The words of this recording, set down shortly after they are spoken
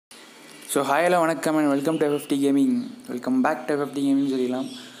So hi hello வணக்கம் and welcome to FFT GAMING. Welcome back to FFT GAMING சொல்லிடலாம்.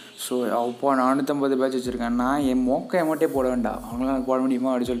 So அப்போ 450 batch வச்சுருக்கேன். நான் என் மொட்டே போட வேண்டாம், அவங்களாம் போட முடியுமா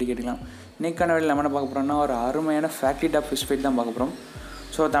அப்படின்னு சொல்லிட்டு கேட்டுக்கலாம். இன்றைக்கான வேலையில் நம்ம என்ன பார்க்க போகிறோம்னா ஒரு அருமையான ஃபேக்ட்ரி டாப் ஃபிஷ் ஃபைட் தான் பார்க்க போகிறோம்.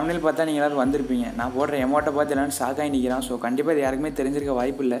 ஸோ தமிழில் பார்த்தா நீங்கள் எல்லோரும் வந்திருப்பீங்க. நான் போடுற எமௌண்ட்டை பார்த்து எல்லாரும் ஷாக்காகி நிற்கிறான். ஸோ கண்டிப்பாக இது யாருக்குமே தெரிஞ்சிருக்க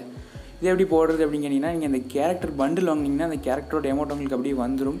வாய்ப்பு இல்லை. இது எப்படி போடுறது அப்படின்னு கேட்டிங்கன்னா, நீங்கள் அந்த கேரக்டர் பண்டில் வாங்கினீங்கன்னா அந்த கேரக்டரோட எமௌண்ட் உங்களுக்கு அப்படியே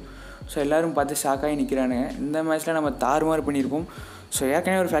வந்துடும். ஸோ எல்லோரும் பார்த்து ஷாக்காகி நிற்கிறானுங்க. இந்த மேட்ச்சில் நம்ம தாறுமாறு பண்ணியிருப்போம். ஸோ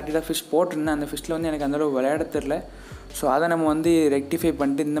ஏற்கனவே ஒரு ஃபேக்ட்ரி டாப் ஃபிஷ் போட்டிருந்தேன். அந்த ஃபிஷ்ஷில் வந்து எனக்கு அந்தளவு விளையாட தெரில. ஸோ அதை நம்ம வந்து ரெக்டிஃபை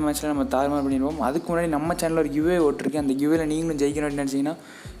பண்ணிட்டு இந்த மேட்ச்சில் நம்ம தாறுமாறு பண்ணிடுவோம். அதுக்கு முன்னாடி நம்ம சேனலில் ஒரு கிவ்வே ஓட்டிருக்கேன். அந்த கிவ்வேல நீங்களும் ஜெயிக்கணும் அப்படின்னு நினச்சிங்கன்னா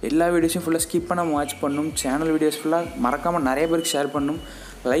எல்லா வீடியோஸும் ஃபுல்லாக ஸ்கிப் பண்ணாமல் வாட்ச் பண்ணணும். சேனல் வீடியோஸ் ஃபுல்லாக மறக்காமல் நிறைய பேருக்கு ஷேர் பண்ணணும்,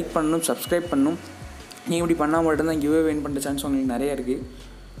 லைக் பண்ணணும், சப்ஸ்கிரைப் பண்ணணும். நீங்கள் இப்படி பண்ணால் மட்டும்தான் கிவ்வே வின் பண்ணுற சான்ஸ் உங்களுக்கு நிறையா இருக்குது.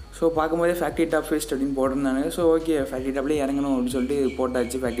 ஸோ பார்க்கும்போதே ஃபேக்ட்ரி டாப் ஃபிஷ் அப்படின்னு போட்டிருந்தாங்க. ஸோ ஓகே ஃபேக்ட்ரி டாப்லேயே இறங்கணும் அப்படின்னு சொல்லிட்டு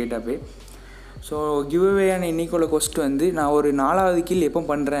போட்டாச்சு ஃபேக்ட்ரி டாப்பு. ஸோ கிவ்வேயான இன்றைக்குள்ள கொஸ்ட் வந்து நான் ஒரு 4வது கீல் எப்போ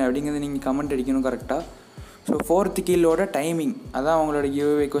பண்ணுறேன் அப்படிங்கிறது நீங்கள் கமெண்ட் அடிக்கணும் கரெக்டாக. ஸோ 4th கீலோட டைமிங் அதான் அவங்களோட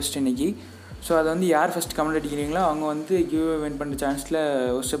கிவ்வே கொஸ்ட் இன்றைக்கி. ஸோ அதை வந்து யார் ஃபஸ்ட் கமெண்ட் அடிக்கிறீங்களோ அவங்க வந்து கிவ்வே வின் பண்ணுற சான்ஸில்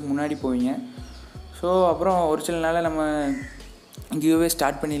ஒரு ஸ்டெப் முன்னாடி போவீங்க. ஸோ அப்புறம் ஒரு சில நாளில் நம்ம கிவ்வே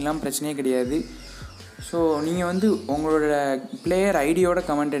ஸ்டார்ட் பண்ணிடலாம், பிரச்சனையே கிடையாது. ஸோ நீங்கள் வந்து உங்களோட பிளேயர் ஐடியோட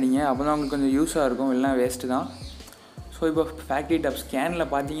கமெண்ட் அடிங்க, அப்போ தான் உங்களுக்கு கொஞ்சம் யூஸாக இருக்கும், எல்லாம் வேஸ்ட்டு தான். ஸோ இப்போ ஃபேக்ட்ரி டாப் ஸ்கேனில்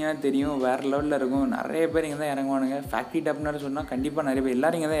பார்த்தீங்கன்னா தெரியும், வேறு லெவலில் இருக்கும். நிறைய பேர் இங்கே தான் இறங்குவானுங்க. ஃபேக்ட்ரி டாப்னு சொன்னால் கண்டிப்பாக நிறைய பேர்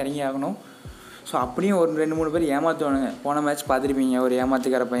எல்லோரும் இங்கே தான் இறங்கி ஆகணும். ஸோ அப்படியும் ஒரு 2-3 பேர் ஏமாற்றுவானுங்க. போன மேட்ச் பார்த்துருப்பீங்க, ஒரு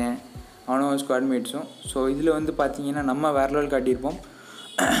ஏமாத்துக்கிற பையன் அவனும் ஸ்குவாட் மேட்ஸும். ஸோ இதில் வந்து பார்த்தீங்கன்னா நம்ம வேறு லெவல் காட்டியிருப்போம்.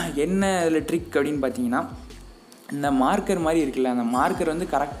 என்ன இதில் ட்ரிக் அப்படின்னு பார்த்தீங்கன்னா, இந்த மார்க்கர் மாதிரி இருக்குல்ல, அந்த மார்க்கர் வந்து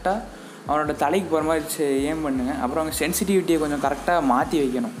கரெக்டாக அவனோட தலைக்கு போகிற மாதிரி ஏம் பண்ணுங்கள். அப்புறம் அவங்க சென்சிட்டிவிட்டியை கொஞ்சம் கரெக்டாக மாற்றி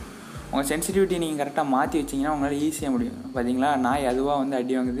வைக்கணும். உங்கள் சென்சிட்டிவிட்டி நீங்கள் கரெக்டாக மாற்றி வச்சிங்கன்னா உங்களால் ஈஸியாக முடியும். பார்த்தீங்களா, நாய் அதுவாக வந்து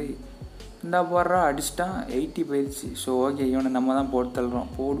அடி வாங்குது. இந்த போடுறா அடிச்சிட்டான், 80 போயிடுச்சு. ஸோ ஓகே, இவனை நம்ம தான் போட்டு தள்ளுறோம்.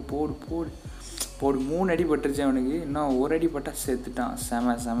 போடு போடு போடு போடு 3 அடி பட்டுருச்சு அவனுக்கு. இன்னும் 1 அடி பட்டால் செத்துட்டான்.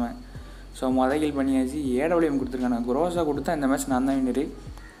 செம. ஸோ கில் பண்ணியாச்சு. ஏடபிள்யூஎம் கொடுத்துருக்கானு. குரோஸாக கொடுத்தா இந்த மேட்ச் நான் தான் வின்னர்.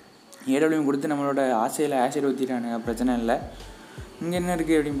 ஏடபிள்யூஎம் கொடுத்து நம்மளோட ஆசையில் ஊற்றிட்டானுங்க, பிரச்சனை இல்லை. இங்கே என்ன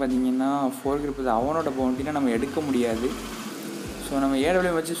இருக்குது அப்படின்னு பார்த்தீங்கன்னா 4 கிரிப். அவனோட பவுண்டினா நம்ம எடுக்க முடியாது. ஸோ நம்ம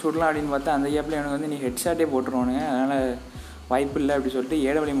ஏடபிள்யூஎம் வச்சு சுடலாம் அப்படின்னு பார்த்தா அந்த கேப்பில் எனக்கு வந்து நீ ஹெட்ஷாட்டே போட்டுருவானுங்க. அதனால் வாய்ப்பு இல்லை அப்படி சொல்லிட்டு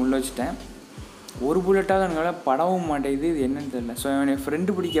ஏடபிள்யூஎம் உள்ள வச்சுட்டேன். ஒரு புல்லட்டாக என்னால் படவும் மாட்டேங்குது. இது என்னென்னு தெரில. ஸோ இவனை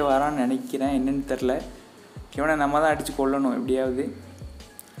ஃப்ரெண்டு பிடிக்க வரான்னு நினைக்கிறேன், என்னென்னு தெரில. இவனை நம்ம தான் அடித்து கொள்ளணும் எப்படியாவது.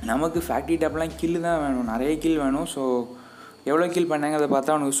 நமக்கு ஃபேக்ட்ரி டாப்லாம் கில்லு தான் வேணும், நிறைய கில் வேணும். ஸோ எவ்வளோ கில் பண்ணாங்க அதை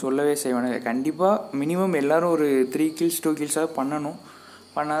பார்த்தா அவனுக்கு சொல்லவே செய்வானுங்க. கண்டிப்பாக மினிமம் எல்லோரும் ஒரு 3 kills 2 kills பண்ணணும்.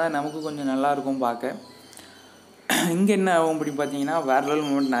 பண்ணால் தான் நமக்கு கொஞ்சம் நல்லாயிருக்கும் பார்க்க. இங்கே என்ன ஆகும் அப்படின்னு பார்த்தீங்கன்னா வேறு லெவல்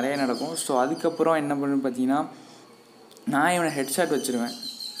மூமெண்ட் நிறைய நடக்கும். ஸோ அதுக்கப்புறம் என்ன பண்ணுன்னு பார்த்தீங்கன்னா, நான் இவனை ஹெட்ஷாட் வச்சுருவேன்,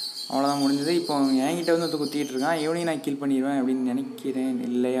 அவ்வளோதான் முடிஞ்சது. இப்போ என்கிட்ட வந்து குத்திக்கிட்டு இருக்கான், இவனையும் நான் கில் பண்ணிடுவேன் அப்படின்னு நினைக்கிறேன்,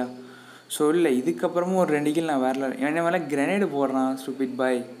 இல்லையா? ஸோ இல்லை, இதுக்கப்புறமும் ஒரு 2 கில் நான் வேறு லெவல். இவனை மேலே கிரனேடு போடுறான் ஸ்டூபிட்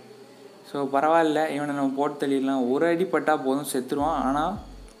பாய். ஸோ பரவாயில்ல, இவனை நம்ம போட்டு தள்ளிடலாம். ஒரு அடி பட்டால் போதும், செத்துருவான். ஆனால்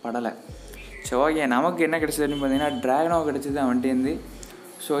படலை. ஸோ ஓகே, நமக்கு என்ன கிடச்சது அப்படின்னு பார்த்தீங்கன்னா ட்ராகனோ கிடச்சிது அவன்கிட்டேருந்து.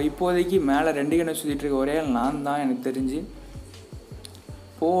 ஸோ இப்போதைக்கு மேலே 2 கண்ணை சுற்றிட்டு இருக்க ஒரே நான் தான் எனக்கு தெரிஞ்சு.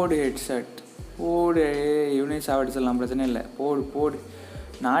 போடு ஹெட்ஷாட் போடு, இவனையும் சாவடிச்சிடலாம், பிரச்சனை இல்லை. போடு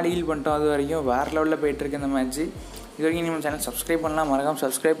 4 கில் பண்ணிட்டோம். அது வரைக்கும் வேறு லெவலில் போயிட்டுருக்கு இந்த மேட்ச்சு. இது வரைக்கும் நம்ம சேனல் சப்ஸ்கிரைப் பண்ணலாம், மறக்காமல்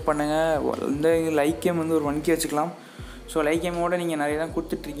சப்ஸ்கிரைப் பண்ணுங்கள். இந்த லைக் கேம் வந்து ஒரு 1K வச்சுக்கலாம். ஸோ லைக் கேமோட நீங்கள் நிறைய தான்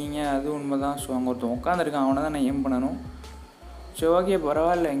கொடுத்துட்ருக்கீங்க, அது உண்மை தான். ஸோ அங்கே ஒருத்தன் உட்காந்துருக்கான், அவனை தான் நான் ஏம் பண்ணணும். ஸோ ஓகே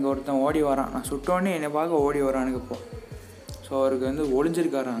பரவாயில்ல. இங்கே ஒருத்தன் ஓடி வரான், நான் சுட்டோன்னே என்னை பார்க்க ஓடி வரானுங்க. இப்போ ஸோ அவருக்கு வந்து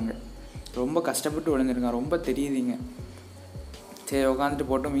ஒளிஞ்சிருக்காராங்க, ரொம்ப கஷ்டப்பட்டு ஒளிஞ்சிருக்கான், ரொம்ப தெரியுதுங்க. சரி உட்காந்துட்டு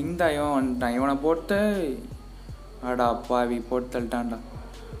போட்டோம். இந்த இவன் வந்துட்டான், இவனை போட்டு ஆடா அப்பாவி போட்டு தள்ளிட்டான்டா.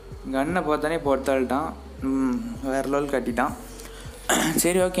 கண்ணை பார்த்தானே போட்டு தள்ளிட்டான். வேறு லெவல் கட்டிட்டான்.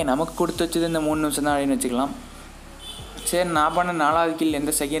 சரி ஓகே, நமக்கு கொடுத்து வச்சது இந்த 3 நிமிஷம் தான் அப்படின்னு வச்சுக்கலாம். சரி, நான் பண்ண 4வது கில்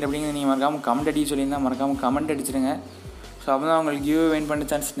எந்த செகண்ட் அப்படிங்கிறது நீங்கள் மறக்காமல் கமெண்ட் அடிக்க சொல்லியிருந்தால் மறக்காமல் கமெண்ட் அடிச்சிடுங்க. ஸோ அப்போ தான் அவங்களுக்கு கிவ் வின் பண்ண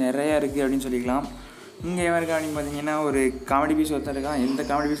சான்ஸ் நிறையா இருக்குது அப்படின்னு சொல்லிக்கலாம். இங்கே எவன் இருக்கா அப்படின்னு பார்த்தீங்கன்னா ஒரு காமெடி பீஸ் ஒருத்தர் இருக்கான். எந்த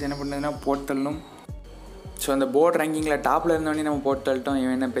காமெடி பீஸ் என்ன பண்ணுறதுன்னா போட்டு தள்ளணும். ஸோ அந்த போர்ட் ரேங்கிங்கில் டாப்பில் இருந்தோடனே நம்ம போட்டு தள்ளிட்டோம்,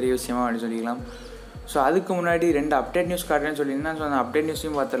 இவன் என்ன பெரிய விஷயமா அப்படின்னு சொல்லிக்கலாம். ஸோ அதுக்கு முன்னாடி 2 அப்டேட் நியூஸ் காட்டுறேன்னு சொல்லியிருந்தேன். ஸோ அந்த அப்டேட்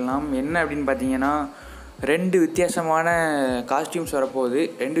நியூஸையும் பார்த்துடலாம். என்ன அப்படின்னு பார்த்தீங்கன்னா 2 வித்தியாசமான காஸ்டியூம்ஸ் வரப்போகுது.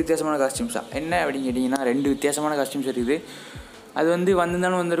 2 வித்தியாசமான காஸ்டியூம்ஸா என்ன அப்படின்னு கேட்டிங்கன்னா 2 வித்தியாசமான காஸ்டியூம்ஸ் இருக்குது. அது வந்து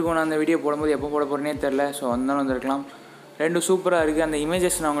வந்திருந்தாலும் வந்திருக்கும். நான் அந்த வீடியோ போடும்போது எப்போ போட போகிறேனே தெரில. ஸோ வந்தாலும் வந்திருக்கலாம். 2 சூப்பராக இருக்குது. அந்த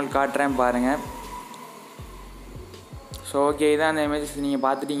இமேஜஸ் நான் உங்களுக்கு காட்டுறேன் பாருங்கள். ஸோ ஓகே, இதான் அந்த இமேஜஸ் நீங்கள்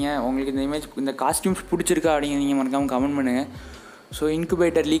பார்த்துட்டீங்க. உங்களுக்கு இந்த காஸ்டியூம்ஸ் பிடிச்சிருக்கா அப்படிங்க நீங்கள் மறக்காமல் கமெண்ட் பண்ணுங்கள். ஸோ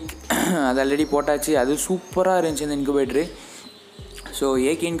இன்குபேட்டர் லீக் அது ஆல்ரெடி போட்டாச்சு. அது சூப்பராக இருந்துச்சு இந்த இன்குபேட்டரு. ஸோ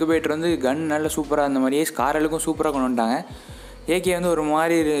ஏகே இன்குபேட்டர் வந்து கன் நல்ல சூப்பராக, அந்த மாதிரியே ஸ்காரலுக்கும் சூப்பராக கொண்டு வந்துட்டாங்க. ஏகே வந்து ஒரு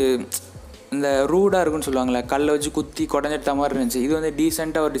மாதிரி இந்த ரூடாக இருக்குன்னு சொல்லுவாங்களே, கல்லை வச்சு குத்தி குடஞ்சிட்ட மாதிரி இருந்துச்சு. இது வந்து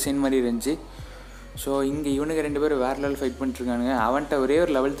டீசெண்டாக ஒரு டிசைன் மாதிரி இருந்துச்சு. ஸோ இங்கே இவனுக்கு 2 பேர் வேறு லெவல் ஃபைட் பண்ணிட்டுருக்கானுங்க. அவன்கிட்ட ஒரே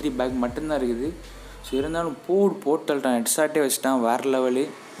ஒரு லெவல் 3 பேக் மட்டும்தான் இருக்குது. ஸோ இருந்தாலும் போட்டுட்டான், ஹெட்ஷாட்டே வச்சுட்டான், வேறு லெவலு.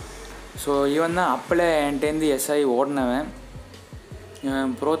 ஸோ இவன் தான் அப்போலே என்கிட்டேருந்து எஸ்ஐ ஓடினவன்.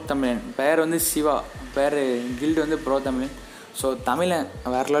 ப்ரோ தமிழன், பேர் வந்து சிவா, பேர் கில்டு வந்து ப்ரோ தமிழன். ஸோ தமிழன்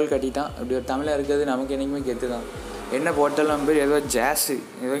வேறு லெவல் கட்டிட்டான். அப்படி ஒரு தமிழன் இருக்கிறது நமக்கு என்றைக்குமே கெத்து தான். என்ன போட்டாலும் நம்ம பேர் ஏதோ ஜாஸு,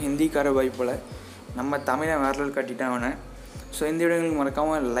 ஏதோ ஹிந்திக்கார பாய் போல். நம்ம தமிழன் வேறு லெவல் கட்டிட்டான் அவனை. ஸோ இந்த வீடியோங்களுக்கு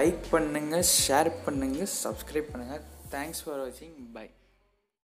மறக்காமல் லைக் பண்ணுங்கள், ஷேர் பண்ணுங்கள், சப்ஸ்கிரைப் பண்ணுங்கள். தேங்க்ஸ் ஃபார் வாட்சிங். பை.